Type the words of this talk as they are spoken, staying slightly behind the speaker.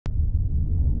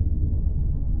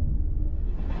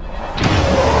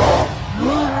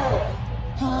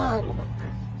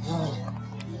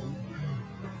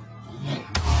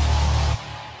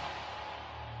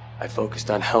I focused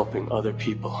on helping other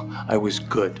people. I was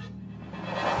good.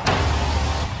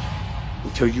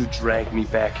 Until you dragged me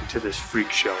back into this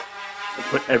freak show and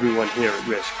put everyone here at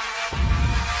risk.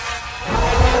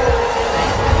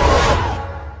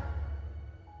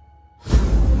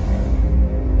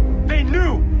 They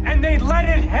knew, and they let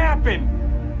it happen!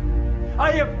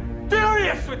 I am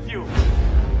furious with you!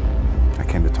 I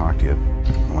came to talk to you.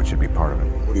 I want you to be part of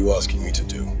it. What are you asking me to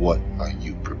do? What are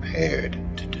you prepared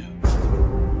to do?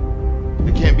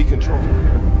 It can't be controlled.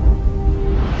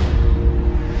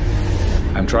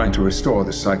 I'm trying to restore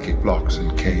the psychic blocks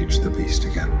and cage the beast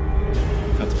again.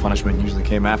 I thought the punishment usually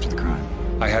came after the crime.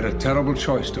 I had a terrible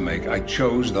choice to make. I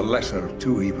chose the lesser of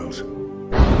two evils.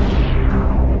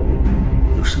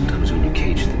 Sometimes when you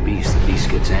cage the beast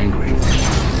gets angry.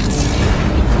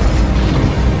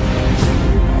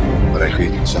 But I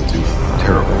created something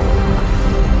terrible.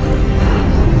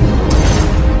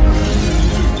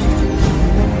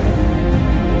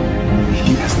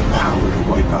 He has the power to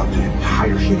wipe out the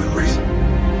entire human race.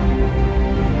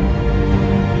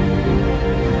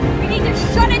 We need to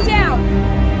shut it down!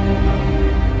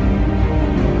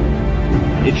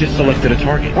 It just selected a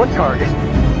target. What target?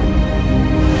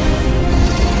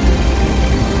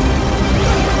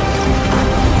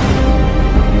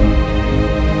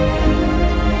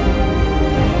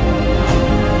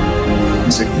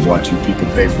 I'm sick of watching people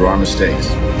pay for our mistakes.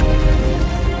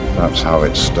 That's how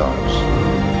it starts.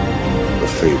 The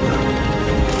fever,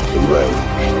 the rage.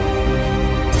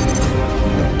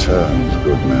 It turns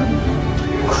good men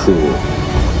cruel.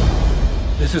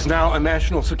 This is now a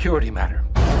national security matter.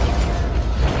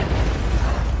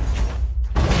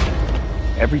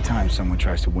 Every time someone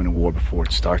tries to win a war before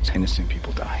it starts, innocent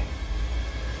people die.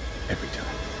 Every time.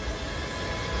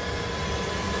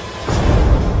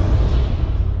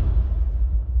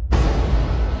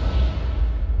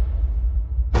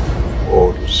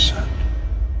 Orders sent.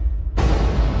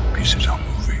 Pieces of